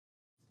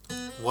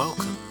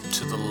Welcome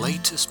to the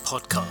latest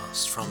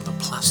podcast from the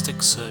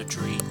Plastic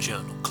Surgery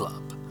Journal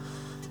Club.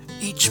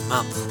 Each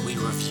month we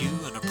review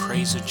and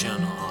appraise a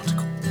journal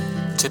article,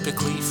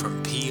 typically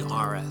from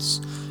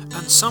PRS,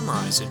 and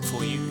summarize it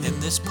for you in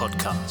this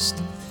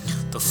podcast.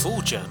 The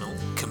full journal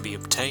can be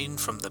obtained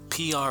from the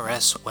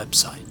PRS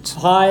website.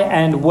 Hi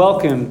and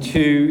welcome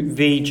to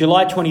the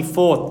July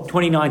 24th,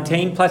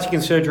 2019 Plastic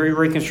and Surgery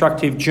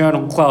Reconstructive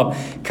Journal Club,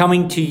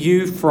 coming to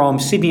you from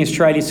Sydney,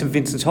 Australia, St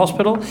Vincent's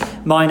Hospital.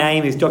 My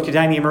name is Dr.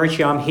 Damien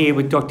Marici. I'm here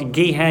with Dr.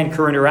 Gihan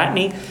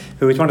Karunaratne,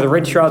 who is one of the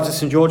registrars at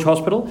St George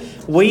Hospital.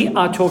 We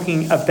are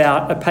talking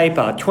about a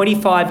paper,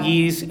 25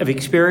 years of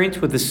experience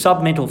with the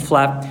submental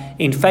flap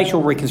in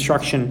facial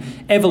reconstruction,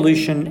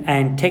 evolution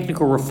and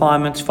technical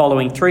refinements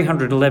following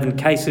 311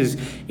 cases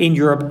in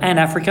Europe and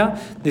Africa.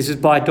 This is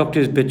by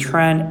Drs.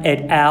 Bertrand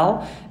et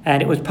al.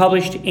 And it was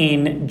published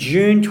in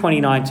June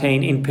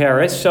 2019 in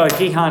Paris. So,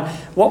 Gihan,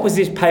 what was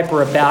this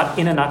paper about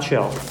in a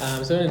nutshell?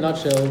 So in a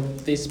nutshell,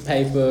 this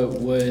paper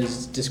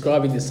was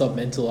describing the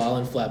submental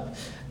island flap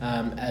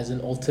as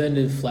an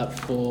alternative flap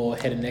for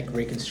head and neck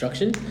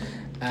reconstruction.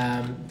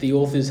 The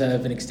authors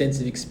have an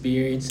extensive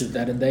experience of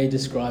that, and they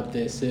describe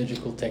their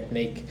surgical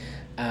technique,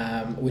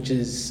 which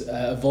has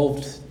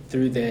evolved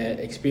through their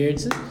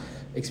experiences.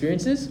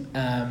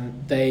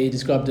 They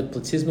described a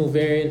platysmal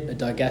variant, a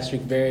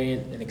digastric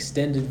variant, an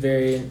extended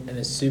variant, and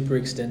a super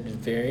extended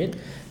variant.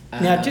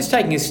 Now, just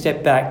taking a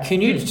step back,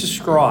 can you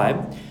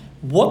describe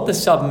what the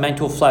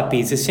submental flap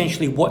is?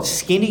 Essentially, what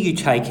skin are you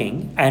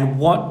taking, and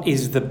what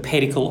is the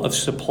pedicle of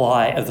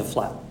supply of the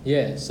flap?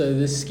 Yeah, so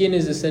the skin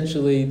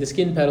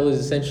paddle is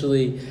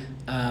essentially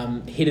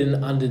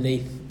hidden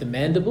underneath the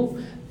mandible,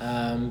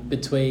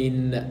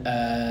 between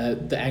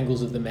the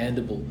angles of the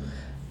mandible.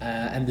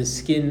 And the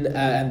skin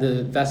and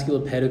the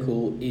vascular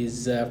pedicle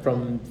is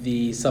from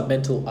the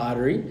submental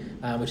artery,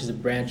 which is a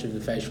branch of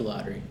the facial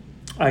artery.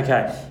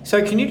 Okay,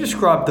 so can you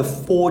describe the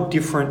 4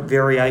 different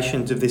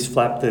variations of this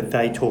flap that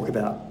they talk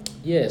about?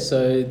 Yeah,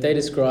 so they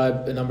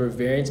describe a number of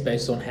variants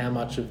based on how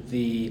much of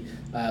the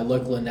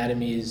local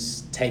anatomy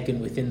is taken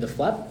within the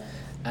flap.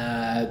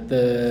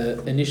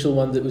 The initial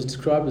one that was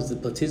described was the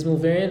platysmal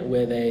variant,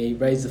 where they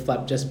raise the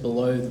flap just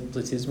below the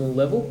platysmal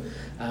level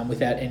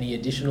without any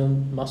additional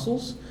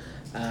muscles.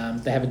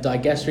 They have a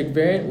digastric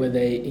variant where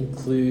they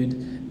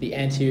include the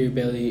anterior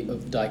belly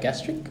of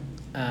digastric.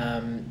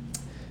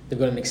 They've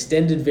got an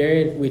extended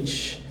variant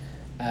which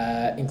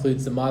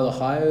includes the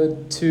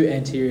mylohyoid, 2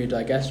 anterior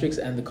digastrics,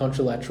 and the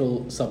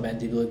contralateral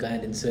submandibular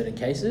gland in certain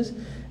cases.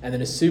 And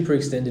then a super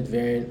extended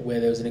variant where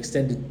there was an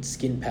extended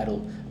skin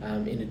paddle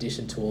in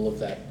addition to all of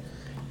that.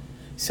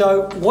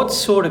 So what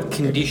sort of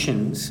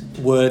conditions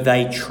were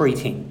they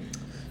treating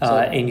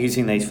in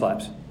using these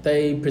flaps?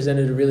 They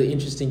presented a really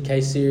interesting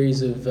case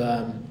series of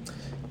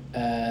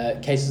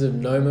cases of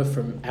Noma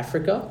from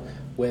Africa,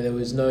 where there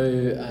was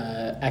no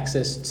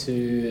access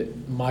to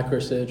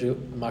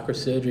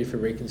microsurgery for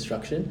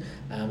reconstruction.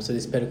 So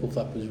this pedicle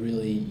flap was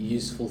really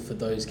useful for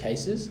those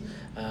cases.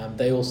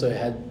 They also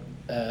had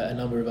a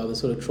number of other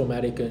sort of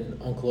traumatic and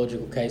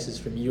oncological cases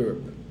from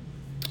Europe.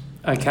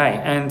 Okay,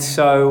 and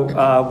so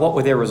what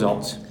were their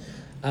results?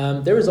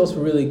 Their results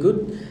were really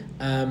good.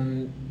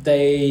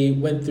 They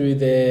went through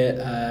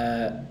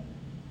their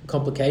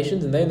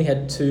complications, and they only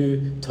had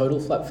 2 total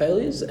flap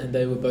failures, and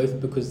they were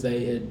both because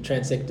they had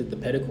transected the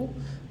pedicle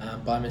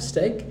by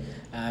mistake.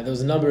 There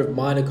was a number of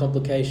minor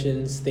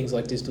complications, things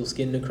like distal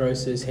skin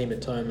necrosis,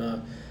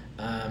 hematoma,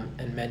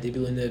 and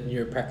mandibular nerve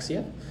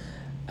neuropraxia,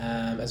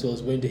 as well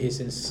as wound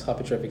dehiscence,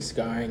 hypertrophic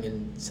scarring,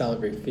 and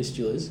salivary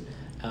fistulas.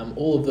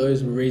 All of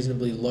those were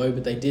reasonably low,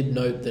 but they did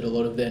note that a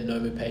lot of their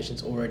Noma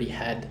patients already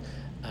had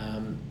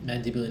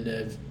mandibular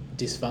nerve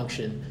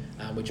dysfunction,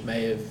 which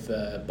may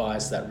have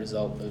biased that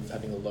result of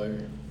having a low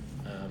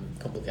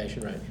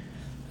complication rate.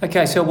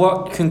 Okay, so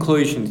what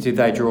conclusions did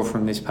they draw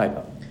from this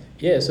paper?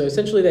 Yeah, so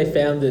essentially they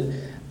found that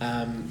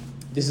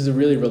this is a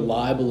really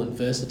reliable and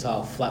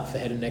versatile flap for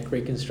head and neck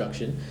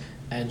reconstruction,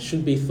 and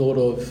should be thought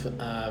of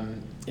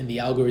in the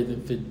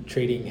algorithm for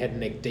treating head and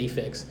neck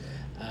defects.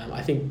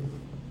 I think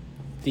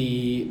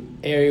the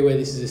area where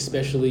this is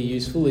especially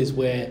useful is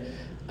where,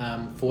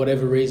 for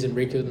whatever reason,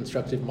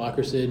 reconstructive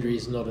microsurgery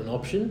is not an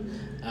option,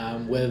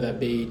 whether that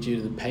be due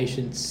to the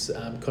patient's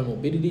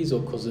comorbidities or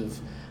because of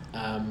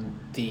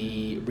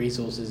the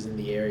resources in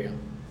the area.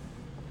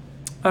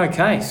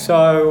 Okay,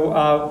 so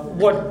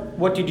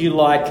what did you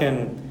like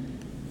and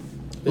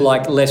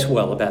like less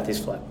well about this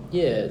flap?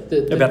 Yeah,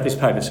 about this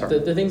paper, sorry.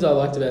 The things I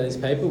liked about this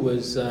paper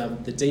was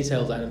the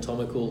detailed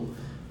anatomical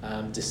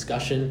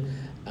discussion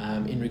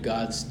in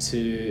regards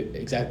to the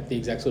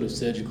exact sort of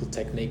surgical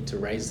technique to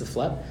raise the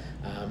flap,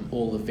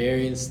 all the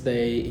variants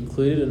they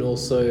included, and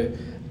also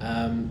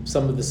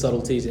some of the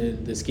subtleties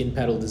in the skin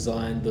paddle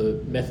design,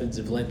 the methods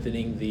of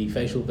lengthening the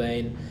facial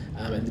vein,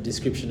 and the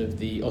description of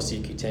the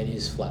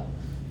osteocutaneous flap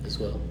as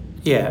well.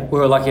 Yeah, we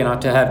were lucky enough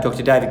to have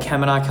Dr. David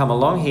Kamenar come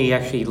along. He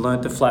actually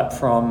learnt the flap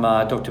from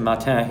Dr.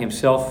 Martin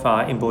himself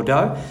in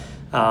Bordeaux.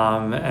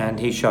 And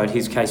he showed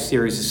his case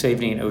series this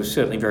evening, and it was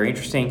certainly very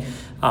interesting.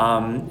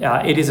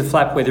 It is a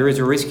flap where there is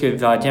a risk of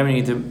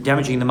damaging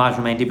the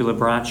marginal mandibular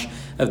branch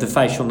of the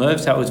facial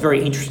nerve. So it was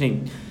very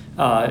interesting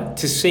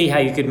to see how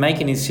you could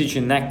make an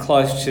incision that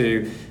close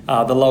to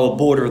the lower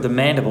border of the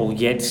mandible,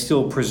 yet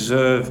still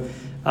preserve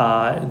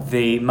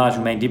the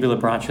marginal mandibular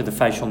branch of the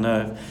facial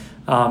nerve.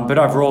 But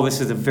overall,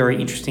 this is a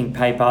very interesting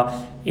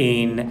paper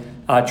in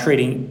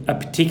treating a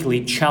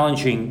particularly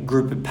challenging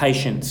group of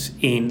patients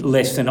in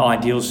less than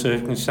ideal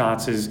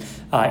circumstances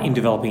in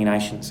developing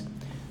nations.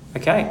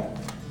 Okay,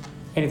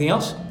 anything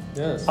else?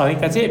 Yes. I think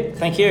that's it.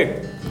 Thank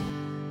you.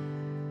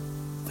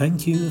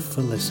 Thank you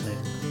for listening.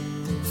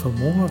 For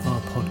more of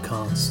our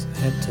podcasts,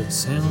 head to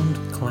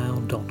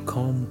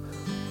soundcloud.com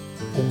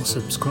or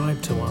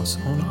subscribe to us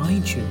on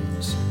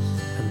iTunes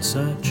and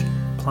search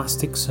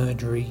Plastic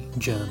Surgery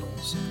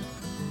Journals.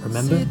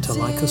 Remember to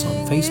like us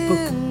on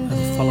Facebook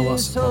and follow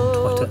us on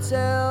Twitter.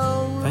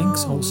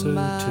 Thanks also to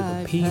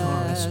the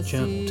PRS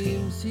Journal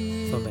team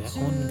for their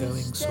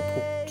ongoing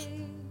support.